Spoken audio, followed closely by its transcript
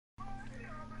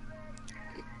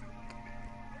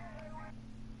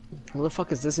Who the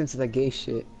fuck is listening to that gay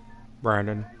shit?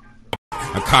 Brandon.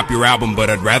 I cop your album, but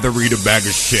I'd rather read a bag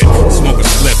of shit. Smoke a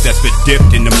slip that's been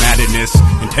dipped into madness,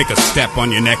 and take a step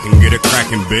on your neck and get a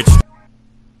cracking, bitch.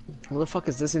 Who the fuck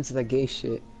is listening to that gay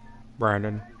shit?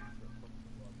 Brandon.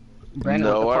 Brandon,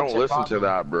 No, what I the fuck's don't your listen to problem?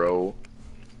 that, bro.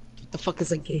 What the fuck is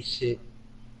that gay shit?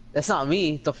 That's not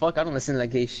me. The fuck? I don't listen to that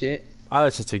gay shit. I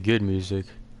listen to good music.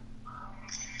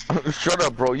 Shut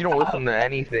up, bro. You don't listen to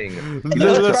anything. You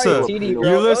listen.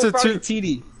 You listen to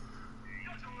TD.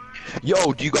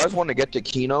 Yo, do you guys want to get to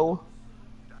Kino?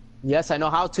 Yes, I know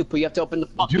how to, but you have to open the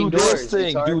fucking Do doors. this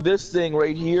thing. retard. Do this thing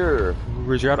right here.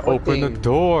 We just gotta What open the thing?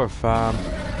 door, fam.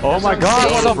 Oh That's my what I'm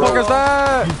god, what saying, the fuck bro. is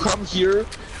that? You come here.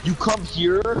 You come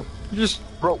here. You just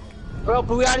Bro. Bro,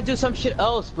 but we gotta do some shit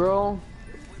else, bro.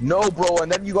 No, bro.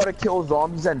 And then you gotta kill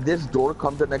zombies and this door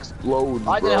comes and explodes,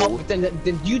 I didn't bro. help,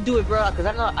 then you do it, bro, cause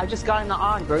I just got in the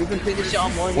on, bro. You've been playing this shit all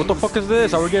morning. what the fuck is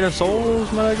this? Are we getting souls,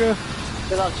 my nigga?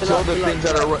 Chill out, chill Kill out, the chill things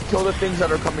out, that chill are kill the things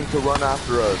that are coming to run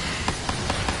after us.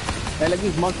 Hey, look at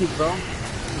these monkeys, bro.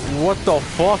 What the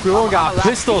fuck? We only got I'm a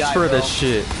pistols guy, for bro. this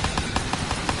shit.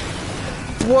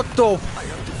 What the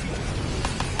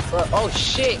Bro, oh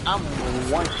shit, I'm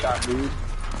one shot, dude.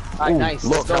 Alright, nice.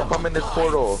 Look, let's now go. come in this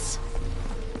portal.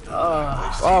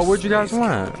 Oh, where'd you guys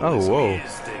went? Oh, whoa.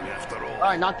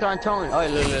 Alright, knock her on tone. Oh,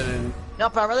 look. No,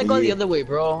 but I'd rather go the other way,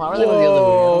 bro. I'd rather go the other way.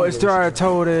 Whoa, it's there. I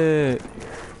told it.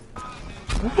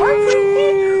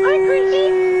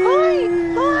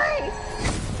 Hi!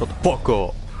 Shut the fuck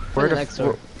up.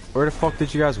 Where the fuck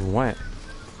did you guys went?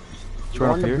 You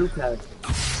went up here?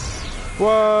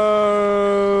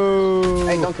 Whoa!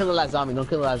 Hey, don't kill the last zombie. Don't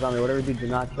kill the last zombie. Whatever you do, do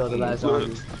not kill the last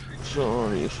zombie.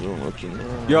 Sorry, so much.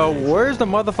 Yo, where's the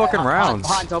motherfucking rounds?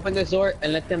 Hans, open this door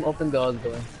and let them open the other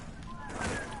door.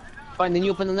 Fine, then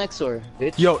you open the next door,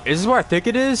 bitch. Yo, is this where I think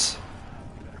it is?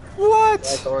 What?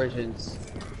 That's Origins.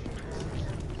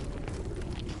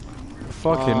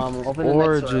 Fucking open the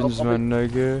next door. Origins, my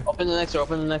nigga. Open the next door.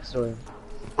 Open the next door.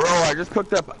 Bro, I just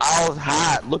picked up Al's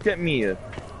hat. Look at me.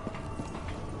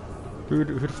 Who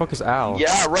the fuck is Al?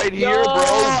 Yeah, right here, Yo, bro.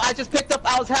 I just picked up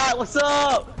Al's hat. What's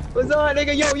up? What's up,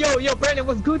 nigga? Yo, Brandon,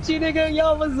 what's Gucci, nigga?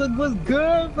 Yo, what's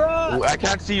good, bro? I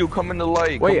can't see you. Come in the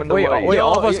light. Wait, Come in the light. wait,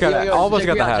 all of us got yo, all of us check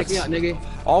got me the out, hats. check me out,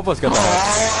 nigga. All of us got the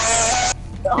hats.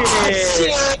 Oh,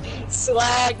 shit.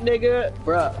 Swag, nigga.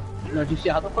 Bruh. No, you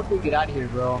shit. How the fuck do we get out of here,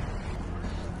 bro?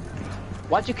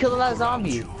 Why'd you kill that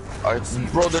zombie? Bro,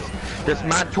 this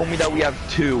man told me that we have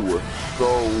two, so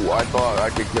I thought I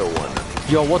could kill one.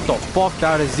 Yo, what the fuck?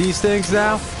 That is these things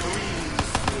now?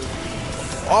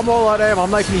 I'm all out of ammo.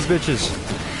 I'm liking these bitches.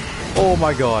 Oh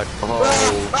my god.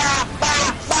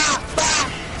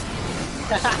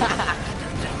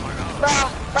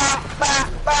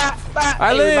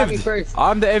 I lived.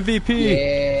 I'm the MVP.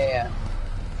 Yeah.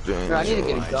 Bro, I need to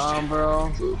get a gun,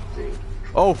 bro.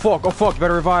 Oh fuck. Oh fuck.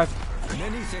 Better revive.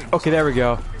 Okay, there we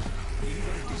go.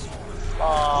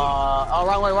 Oh,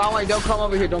 wrong way. Don't come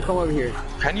over here. Don't come over here.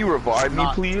 Can you revive me,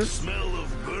 please?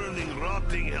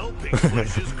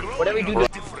 Whatever you do,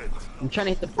 I'm trying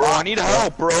to hit the. Bro, I need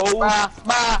help, bro.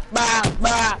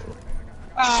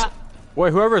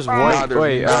 Wait, whoever's white. there's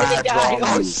Wait. not.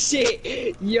 Oh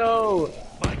shit, yo.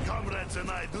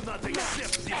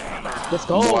 Let's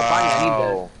go.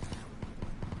 Wow.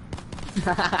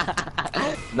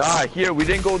 Nah, here, we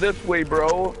didn't go this way,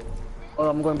 bro. Oh,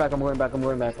 I'm going back. Hold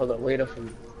up, wait up for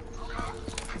me.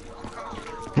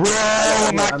 Bro,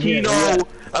 I'm at here. Kino.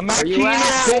 I'm at Where you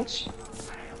at, Kino. bitch?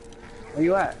 Where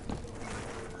you at?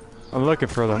 I'm looking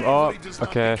for them. Oh,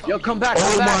 okay. Yo, come back.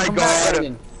 Oh my come God. Back,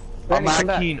 Brandon. I'm Brandon, come at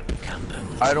back. Kino.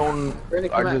 I don't.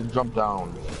 Brandon, I come just back. jumped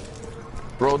down.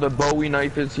 Bro, the Bowie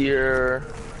knife is here.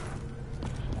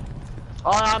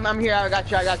 Oh, I'm here. I got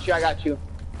you.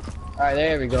 Alright,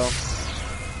 there we go.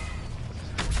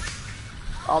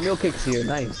 Oh, meal kick's here.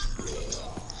 Nice.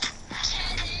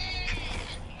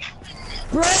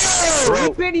 Bro,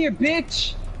 you been here,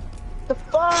 bitch. The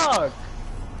fuck?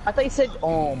 I thought you said.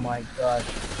 Oh my god.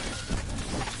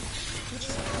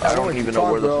 I don't even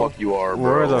know where the fuck you are, bro.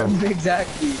 Where are they?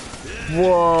 Exactly.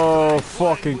 Whoa,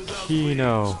 fucking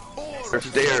Kino. There's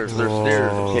stairs. There's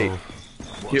stairs. Okay.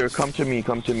 Here, come to me.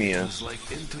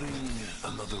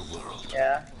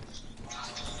 Yeah.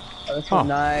 Oh, this is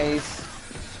nice.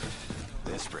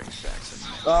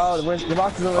 Oh, the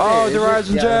box is over there. Oh, the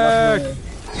Rising Jack.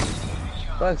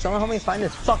 Look, someone help me find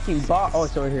this fucking box. Oh,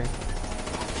 it's over here.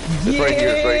 It's right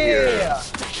here.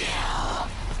 It's right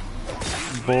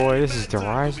here. Boy, this is the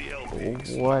rise.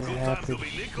 What happened?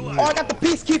 Oh, I got the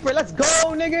Peacekeeper. Let's go,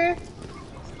 nigga.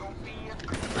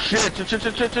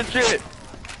 Shit.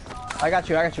 I got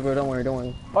you, bro. Don't worry.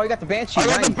 Oh, you got the Banshee. I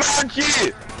got Nice. the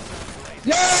Banshee.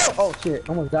 Yo! Oh shit,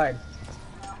 almost died.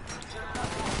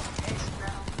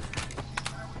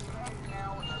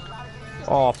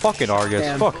 Oh, fucking Argus.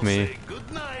 Damn. Fuck me.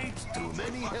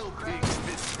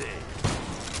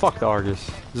 Fuck the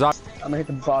Argus. I'm gonna hit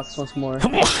the box once more.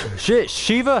 Shit,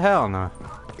 Shiva? Hell no.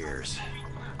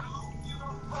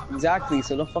 Exactly,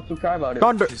 so don't fucking cry about it.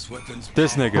 Thunder. This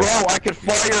nigga. Bro, I can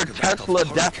fire Tesla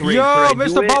death ray. Yo, Should I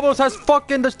do Mr. it? Bubbles has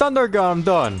fucking the thunder gun. I'm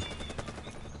done.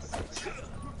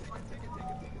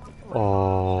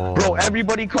 Oh. Bro,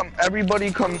 everybody come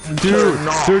Dude,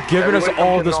 no. they're giving us Everybody come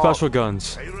all to the no. special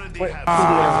guns. Wait,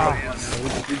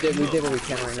 we did what we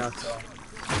can right now, so.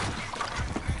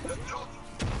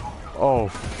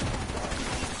 Oh.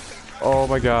 Oh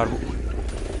my god.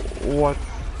 What?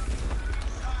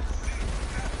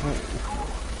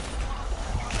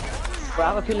 But I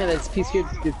have a feeling that these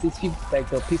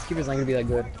peacekeepers not gonna be that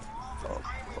good.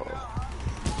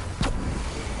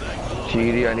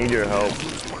 GD, I need your help.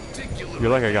 You're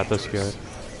like I got this good.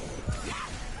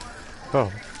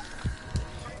 Oh.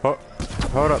 Oh.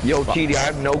 Hold up. Yo, TD, I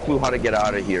have no clue how to get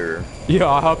out of here. Yeah,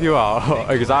 I'll help you out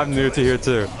because I'm new to here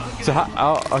too. So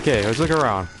okay, let's look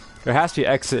around. There has to be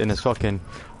exit in this fucking.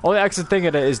 Only exit thing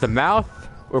in it is the mouth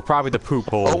or probably the poop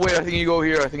hole. Oh wait, I think you go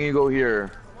here.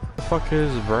 What the fuck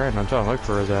is Brand? I'm trying to look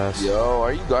for his ass. Yo,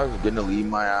 are you guys gonna leave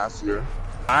my ass here?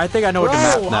 I think I know what the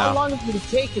map now. How long does it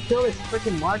take to kill this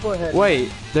freaking Marco head?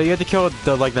 Wait, do you have to kill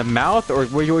the mouth or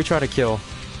what are you trying to kill?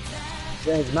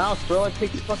 Yeah, his mouth, bro. It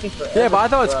takes fucking forever. Yeah, but I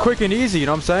thought it's bro. quick and easy. You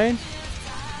know what I'm saying?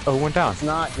 Oh, it went down. It's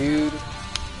not, dude.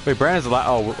 Wait, Brandon's I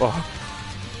don't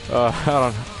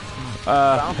know.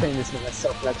 I'm playing this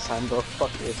myself next time, bro.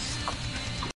 Fuck this.